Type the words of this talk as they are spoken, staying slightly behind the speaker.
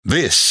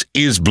This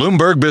is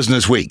Bloomberg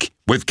Business Week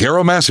with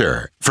Carol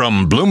Massar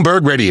from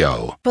Bloomberg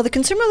Radio. Well, the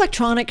Consumer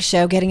Electronics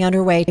Show getting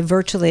underway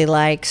virtually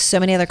like so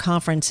many other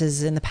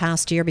conferences in the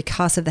past year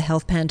because of the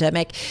health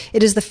pandemic.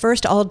 It is the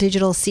first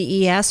all-digital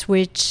CES,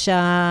 which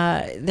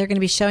they're going to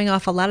be showing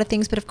off a lot of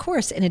things, but of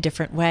course in a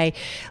different way.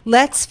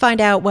 Let's find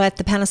out what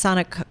the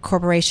Panasonic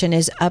Corporation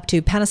is up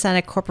to.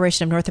 Panasonic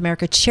Corporation of North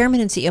America Chairman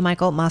and CEO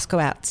Michael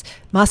Moskowitz,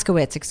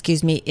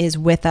 is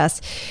with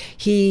us.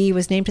 He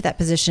was named to that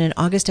position in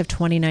August of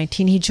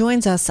 2019. He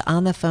joins us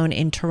on the phone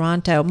in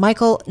Toronto.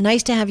 Michael,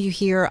 nice to have you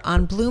here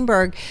on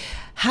Bloomberg.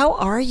 How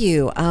are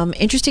you?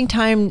 Interesting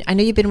time. I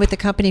know you've been with the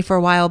company for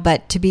a while,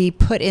 but to be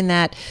put in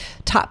that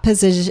top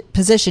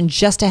position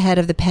just ahead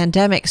of the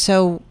pandemic.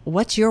 So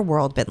what's your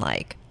world been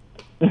like?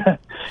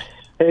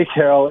 Hey,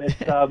 Carol.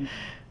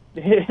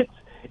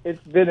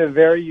 It's been a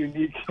very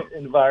unique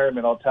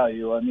environment, I'll tell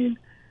you. I mean,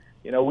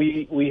 you know,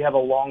 we have a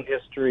long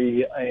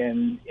history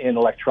in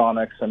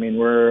electronics. I mean,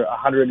 we're a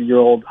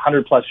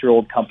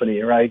 100-plus-year-old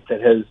company, right,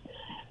 that has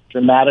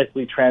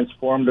dramatically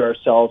transformed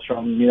ourselves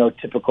from, you know,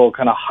 typical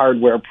kind of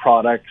hardware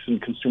products and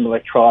consumer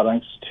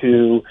electronics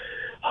to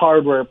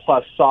hardware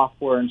plus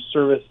software and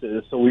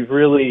services. So we've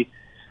really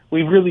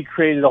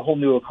created a whole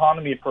new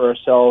economy for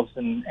ourselves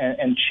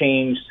and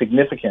changed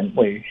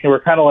significantly. We're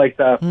kind of like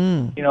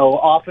you know,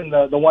 often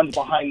the ones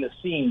behind the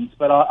scenes,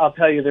 but I'll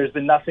tell you, there's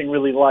been nothing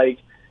really like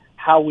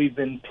how we've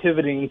been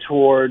pivoting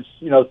towards,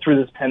 you know,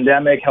 through this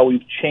pandemic, how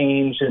we've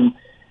changed, and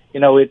you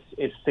know, it's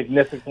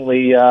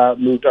significantly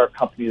moved our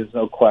company, there's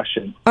no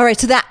question. All right,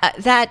 so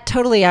that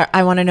totally,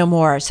 I want to know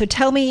more. So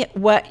tell me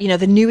what, you know,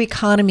 the new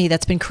economy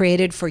that's been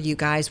created for you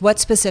guys. What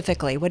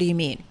specifically? What do you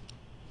mean?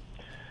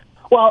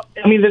 Well,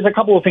 I mean, there's a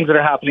couple of things that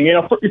are happening. You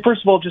know,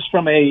 first of all, just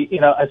from a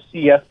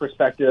CES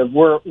perspective,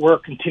 we're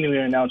continuing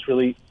to announce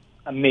really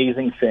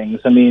amazing things.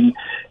 I mean,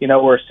 you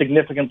know, we're a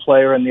significant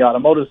player in the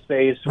automotive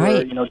space. Right.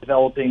 We're, you know,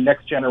 developing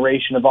next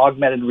generation of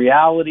augmented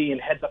reality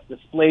and heads-up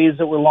displays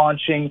that we're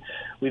launching.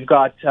 We've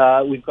got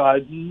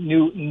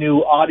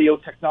new audio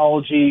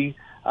technology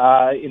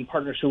in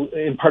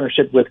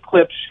partnership with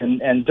Klipsch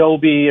and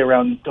Dolby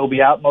around Dolby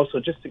Atmos. So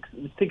just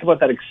think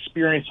about that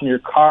experience in your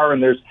car,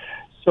 and there's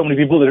so many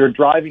people that are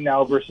driving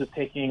now versus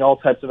taking all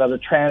types of other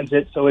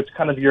transit. So it's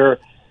kind of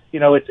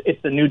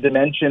it's the new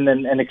dimension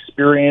and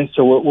experience.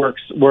 So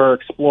we're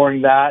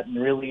exploring that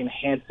and really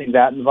enhancing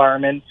that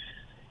environment.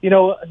 You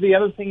know, the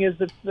other thing is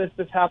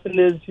that's happened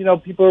is, you know,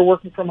 people are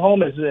working from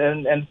home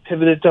and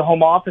pivoted to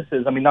home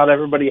offices. I mean, not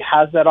everybody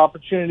has that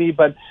opportunity,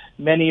 but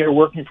many are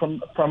working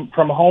from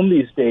home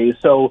these days.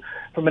 So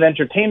from an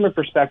entertainment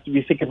perspective,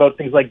 you think about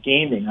things like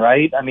gaming,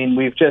 right? I mean,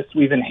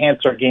 we've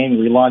enhanced our game.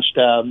 We launched,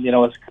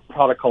 a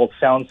product called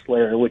Sound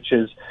Slayer, which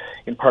is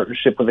in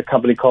partnership with a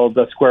company called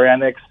Square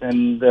Enix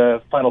and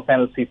the Final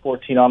Fantasy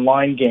 14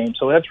 online game.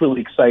 So that's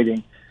really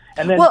exciting.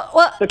 And then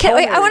can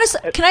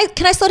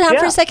I slow down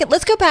for a second?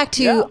 Let's go back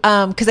to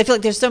because I feel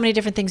like there's so many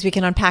different things we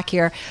can unpack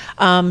here.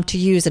 To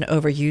use an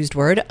overused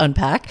word,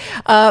 unpack.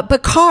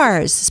 But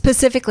cars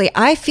specifically,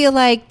 I feel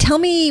like, tell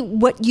me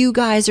what you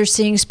guys are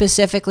seeing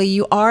specifically.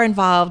 You are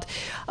involved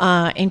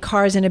in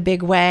cars in a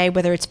big way,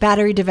 whether it's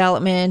battery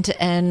development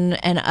and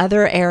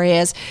other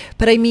areas.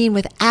 But I mean,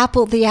 with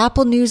the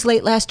Apple news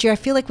late last year, I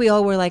feel like we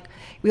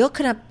all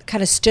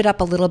kind of stood up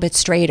a little bit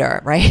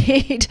straighter,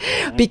 right?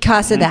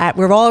 Because of that.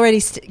 We're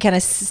already kind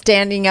of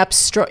standing up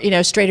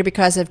straighter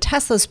because of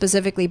Tesla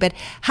specifically. But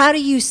how do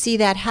you see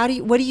that?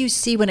 What do you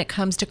see when it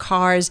comes to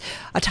cars,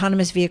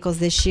 autonomous vehicles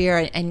this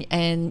year,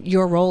 and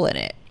your role in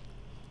it?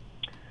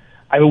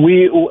 I mean,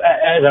 we're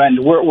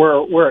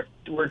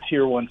a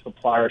tier one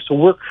supplier, so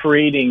we're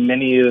creating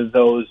many of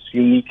those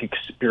unique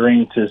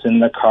experiences in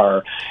the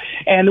car,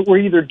 and we're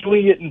either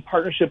doing it in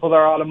partnership with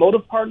our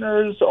automotive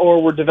partners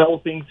or we're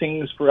developing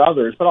things for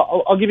others. But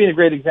I'll give you a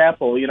great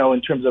example, you know,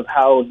 in terms of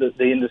how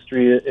the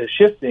industry is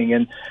shifting,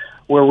 and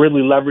we're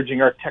really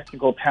leveraging our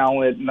technical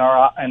talent and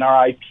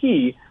our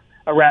IP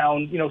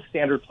around, you know,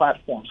 standard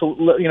platforms.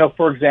 So, you know,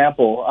 for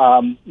example,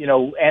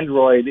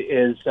 Android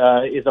is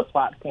a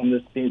platform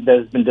that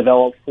has been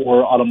developed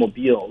for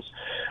automobiles.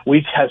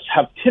 We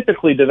have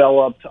typically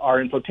developed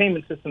our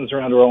infotainment systems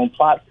around our own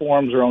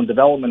platforms, our own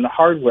development and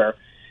hardware,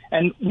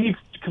 and we've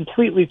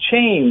completely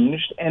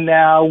changed, and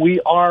now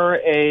we are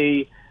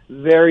a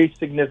very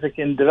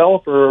significant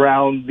developer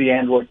around the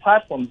Android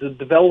platform,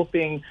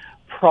 developing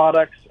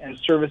products and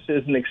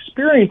services and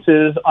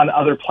experiences on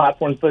other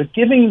platforms, but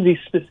giving the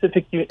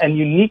specific and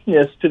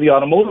uniqueness to the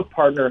automotive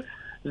partner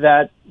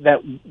that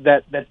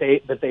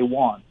they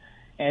want.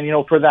 And, you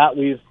know, for that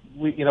it's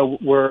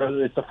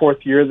the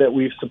fourth year that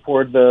we've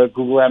supported the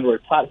Google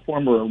Android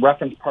platform. We're a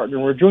reference partner.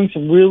 We're doing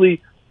some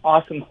really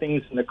awesome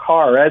things in the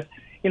car. As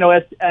you know,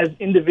 as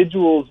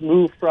individuals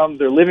move from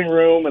their living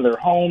room and their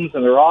homes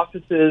and their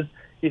offices,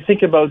 you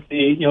think about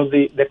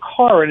the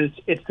car, and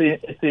it's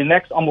the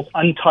next almost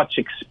untouched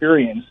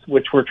experience,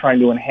 which we're trying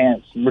to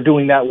enhance. And we're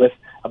doing that with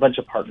a bunch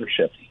of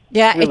partnerships.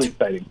 Yeah, really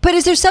exciting. But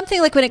is there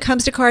something like when it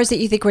comes to cars that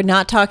you think we're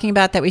not talking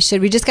about that we should?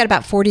 We just got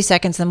about 40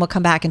 seconds, then we'll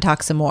come back and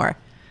talk some more.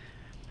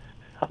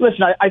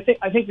 Listen, I think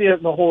the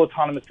whole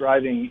autonomous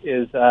driving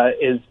is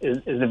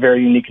a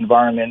very unique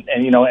environment,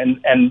 and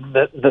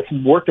the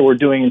work that we're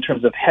doing in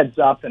terms of heads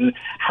up and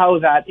how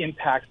that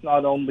impacts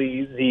not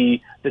only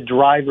the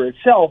driver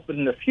itself, but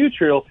in the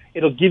future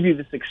it'll give you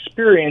this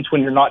experience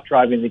when you're not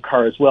driving the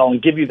car as well,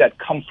 and give you that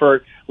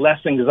comfort,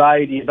 less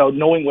anxiety about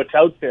knowing what's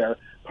out there.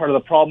 Part of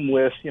the problem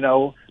with,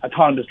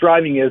 autonomous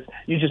driving is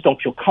you just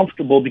don't feel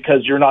comfortable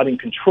because you're not in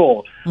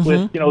control.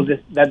 With,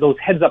 those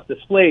heads-up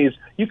displays,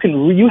 you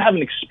have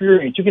an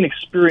experience. You can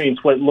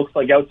experience what it looks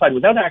like outside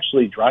without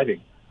actually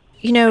driving.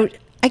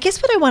 I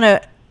guess what I want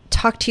to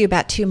talk to you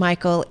about too,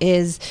 Michael,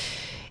 is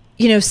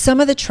some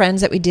of the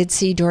trends that we did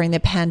see during the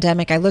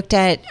pandemic. I looked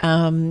at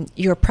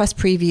your press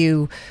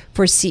preview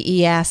for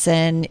CES,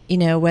 and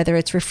whether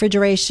it's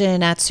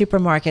refrigeration at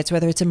supermarkets,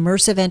 whether it's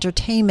immersive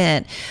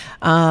entertainment,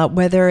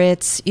 whether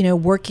it's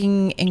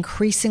working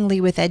increasingly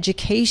with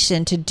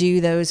education to do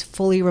those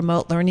fully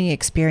remote learning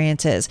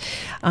experiences.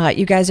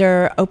 You guys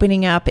are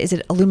opening up, is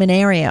it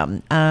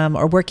Illuminarium,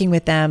 or working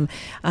with them?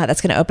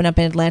 That's going to open up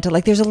in Atlanta.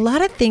 Like, there's a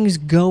lot of things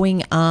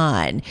going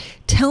on.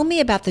 Tell me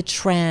about the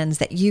trends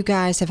that you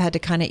guys have had to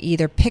kind of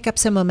either pick up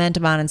some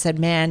momentum on and said,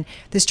 man,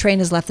 this train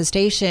has left the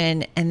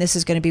station and this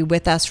is going to be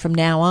with us from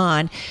now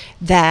on,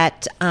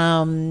 that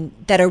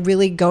are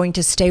really going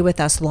to stay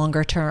with us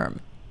longer term.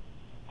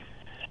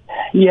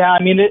 Yeah,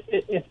 I mean,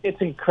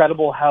 it's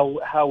incredible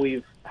how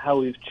we've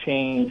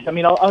changed. I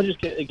mean, I'll just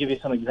give you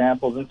some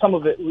examples, and some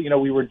of it, we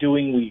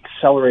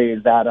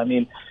accelerated that. I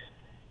mean,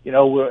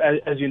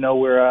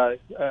 we're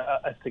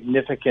a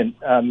significant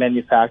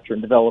manufacturer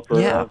and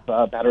developer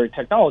of battery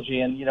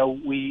technology, and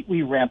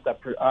we ramped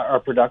up our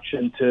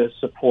production to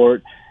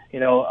support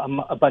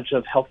a bunch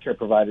of healthcare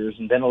providers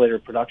and ventilator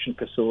production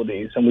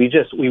facilities, and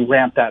we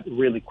ramped that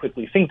really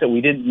quickly. Things that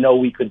we didn't know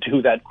we could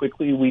do that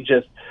quickly. We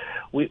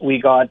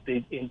got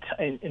the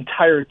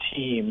entire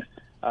team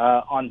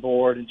on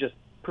board and just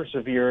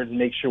persevered and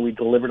make sure we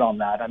delivered on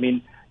that. I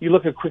mean, you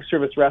look at quick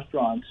service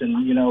restaurants and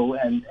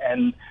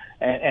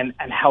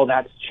and how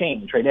that's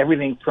changed, right?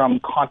 Everything from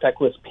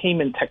contactless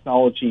payment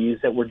technologies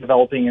that we're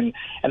developing and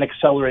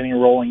accelerating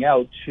and rolling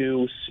out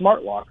to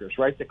smart lockers,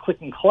 right? The click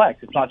and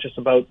collect. It's not just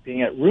about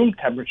being at room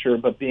temperature,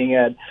 but being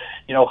at,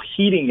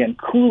 heating and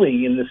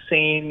cooling in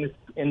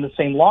the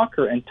same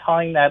locker, and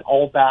tying that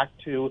all back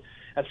to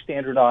a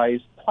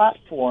standardized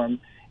platform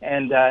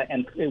and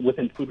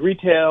within food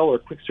retail or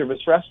quick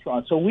service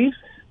restaurants. So we've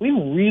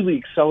really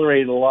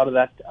accelerated a lot of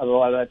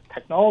that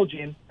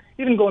technology. And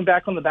even going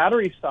back on the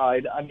battery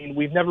side, I mean,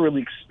 we've never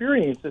really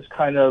experienced this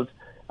kind of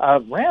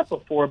ramp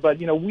before, but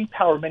we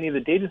power many of the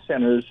data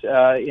centers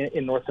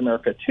in North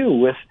America too,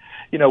 with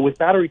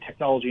battery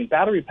technology and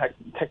battery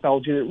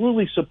technology that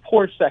really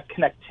supports that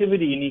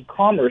connectivity and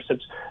e-commerce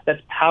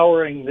that's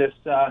powering this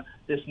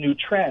new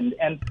trend,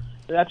 and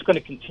that's going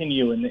to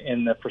continue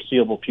in the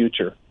foreseeable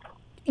future.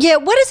 Yeah,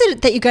 what is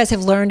it that you guys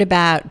have learned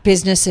about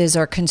businesses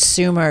or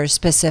consumers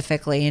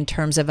specifically in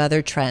terms of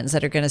other trends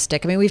that are going to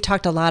stick? I mean, we've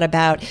talked a lot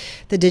about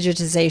the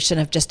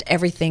digitization of just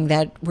everything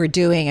that we're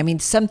doing. I mean,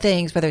 some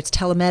things, whether it's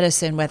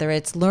telemedicine, whether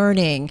it's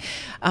learning,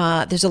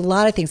 there's a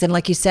lot of things. And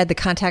like you said, the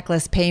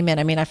contactless payment,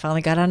 I mean, I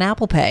finally got on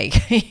Apple Pay,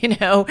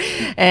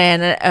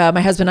 and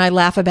my husband and I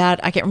laugh about,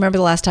 I can't remember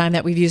the last time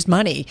that we've used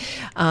money,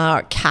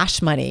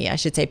 cash money, I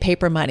should say,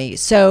 paper money.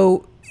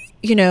 So,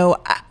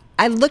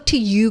 I look to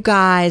you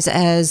guys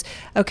as,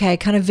 okay,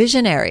 kind of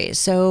visionaries.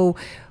 So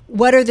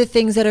what are the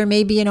things that are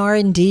maybe in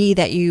R&D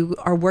that you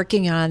are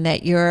working on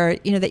that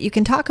that you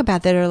can talk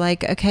about that are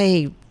like,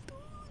 okay,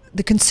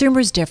 the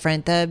consumer's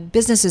different, the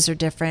businesses are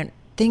different.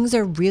 Things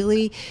are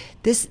really,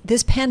 this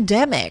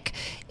pandemic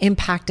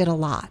impacted a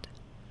lot.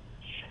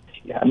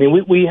 Yeah, I mean,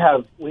 we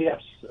have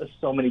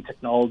so many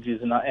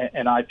technologies and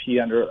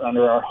IP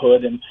under our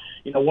hood, and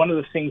one of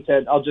the things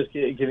that I'll just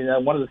give you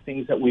that one of the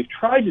things that we've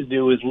tried to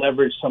do is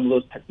leverage some of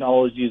those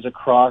technologies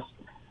across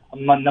a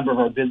number of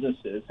our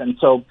businesses. And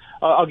so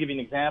I'll give you an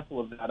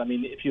example of that. I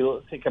mean, if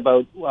you think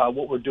about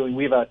what we're doing,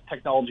 we have a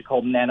technology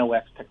called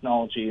NanoX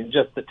technology, and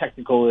just the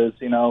technical is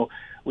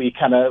we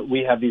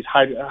have these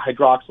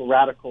hydroxyl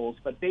radicals,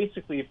 but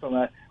basically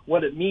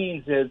what it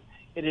means is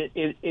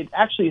it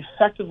actually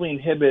effectively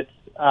inhibits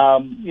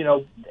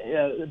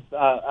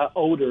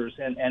odors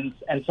and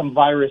some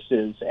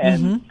viruses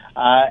and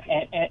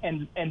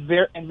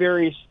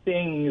various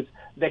things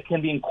that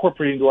can be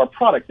incorporated into our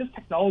product. This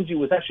technology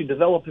was actually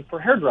developed for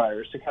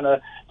hairdryers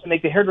to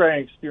make the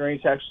hairdrying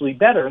experience actually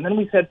better. And then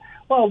we said,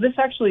 well, this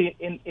actually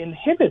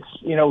inhibits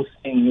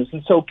things,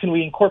 and so can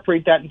we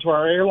incorporate that into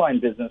our airline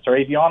business, our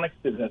avionics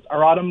business,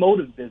 our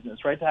automotive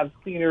business, right? To have a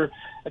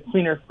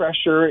cleaner,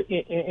 fresher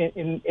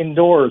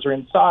indoors or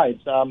inside,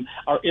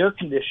 our air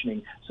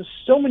conditioning.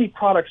 So many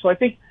products. So I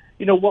think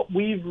what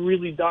we've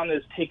really done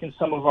is taken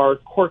some of our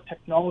core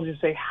technology and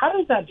say, how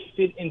does that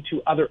fit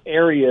into other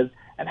areas,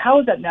 and how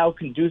is that now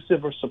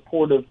conducive or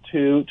supportive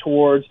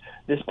towards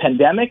this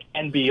pandemic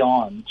and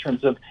beyond in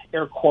terms of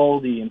air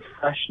quality and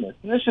freshness?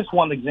 And that's just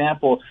one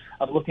example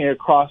of looking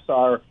across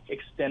our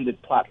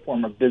extended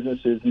platform of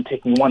businesses and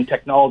taking one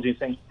technology and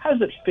saying, how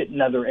does it fit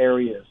in other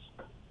areas?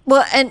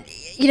 Well, and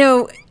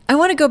I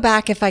want to go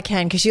back if I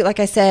can, because you, like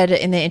I said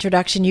in the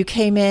introduction, you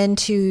came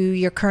into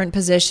your current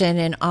position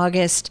in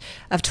August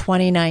of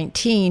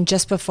 2019,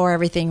 just before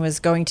everything was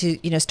going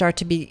to, start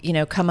to be,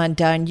 come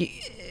undone.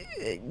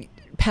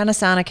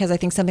 Panasonic has, I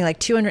think, something like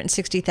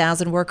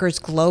 260,000 workers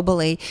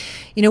globally.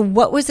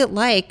 What was it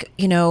like,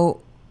 in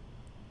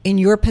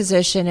your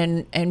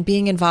position and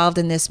being involved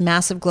in this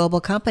massive global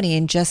company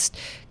and just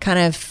kind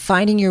of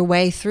finding your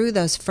way through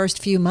those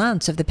first few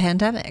months of the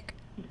pandemic?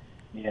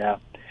 Yeah,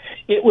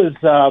 it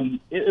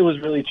was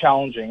really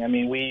challenging. I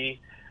mean, we,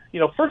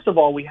 first of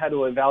all, we had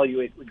to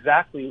evaluate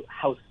exactly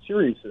how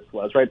serious this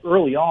was, right?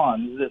 Early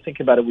on, think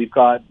about it, we've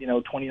got,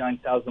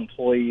 29,000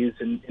 employees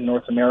in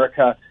North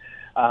America.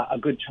 A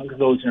good chunk of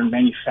those are in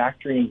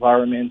manufacturing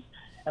environments,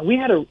 and we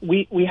had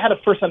to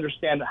first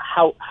understand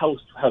how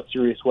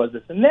serious was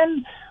this, and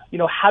then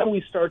how do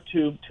we start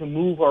to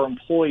move our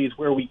employees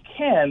where we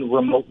can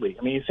remotely?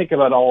 I mean, you think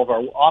about all of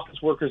our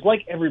office workers,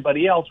 like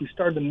everybody else, we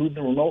started to move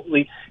them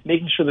remotely,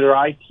 making sure that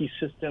our IT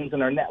systems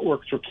and our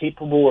networks were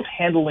capable of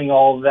handling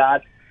all of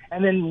that,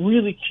 and then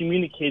really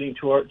communicating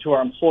to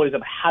our employees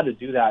of how to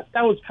do that.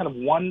 That was kind of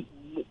one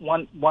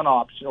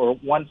option or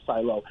one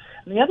silo,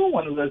 and the other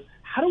one was,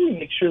 how do we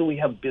make sure that we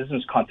have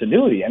business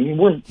continuity? I mean,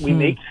 we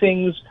make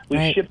things,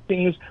 we ship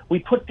things, we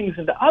put things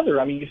into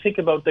other. I mean, you think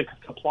about the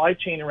supply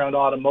chain around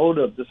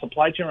automotive, the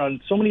supply chain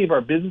around so many of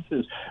our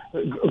businesses,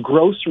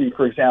 grocery,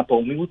 for example.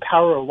 I mean, we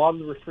power a lot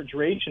of the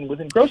refrigeration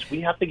within grocery.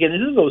 We have to get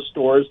into those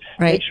stores,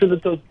 make sure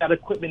that that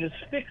equipment is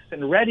fixed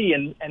and ready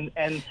and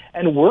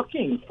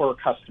working for our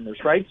customers,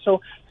 right?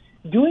 So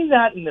doing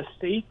that in a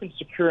safe and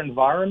secure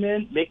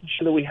environment, making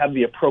sure that we have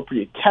the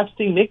appropriate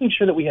testing, making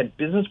sure that we had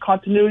business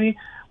continuity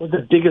was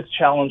the biggest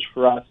challenge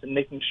for us, and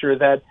making sure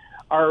that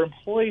our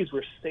employees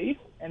were safe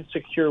and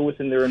secure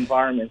within their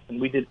environments. And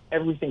we did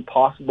everything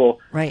possible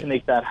to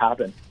make that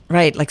happen.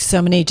 Right. Like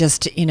so many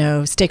just,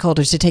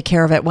 stakeholders to take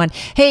care of at one.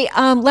 Hey,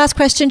 last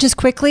question, just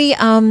quickly.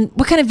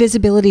 What kind of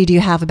visibility do you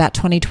have about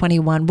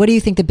 2021? What do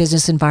you think the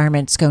business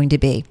environment's going to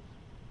be?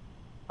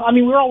 I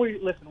mean,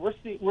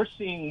 we're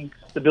seeing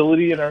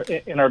stability in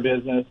our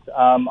business.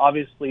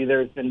 Obviously,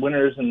 there's been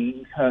winners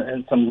and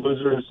some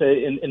losers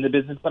in the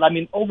business, but I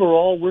mean,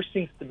 overall, we're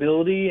seeing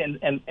stability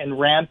and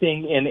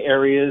ramping in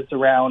areas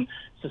around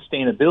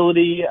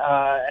sustainability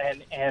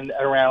and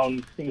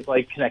around things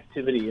like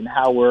connectivity and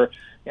how we're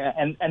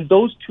and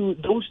those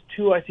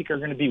two I think are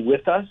going to be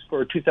with us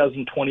for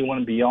 2021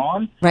 and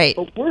beyond. Right.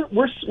 But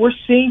we're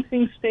seeing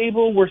things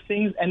stable. We're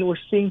seeing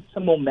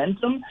some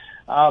momentum.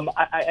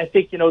 I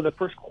think the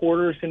first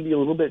quarter is going to be a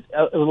little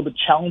bit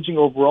challenging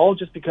overall,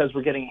 just because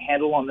we're getting a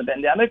handle on the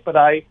pandemic. But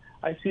I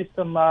see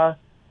some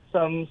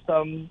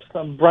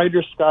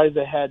brighter skies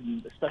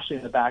ahead, especially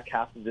in the back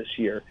half of this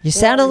year. You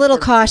sound a little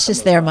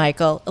cautious there,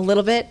 Michael. A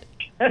little bit,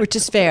 which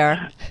is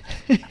fair.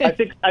 I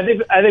think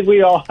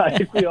we all are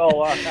after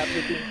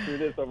being through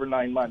this over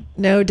 9 months.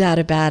 No doubt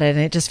about it. And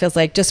it just feels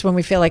like just when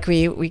we feel like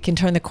we can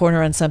turn the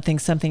corner on something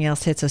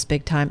else hits us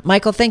big time.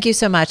 Michael, thank you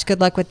so much.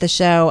 Good luck with the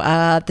show.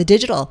 The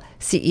Digital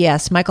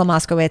CES, Michael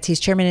Moskowitz, he's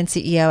Chairman and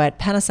CEO at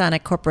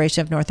Panasonic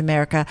Corporation of North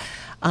America,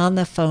 on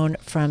the phone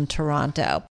from Toronto.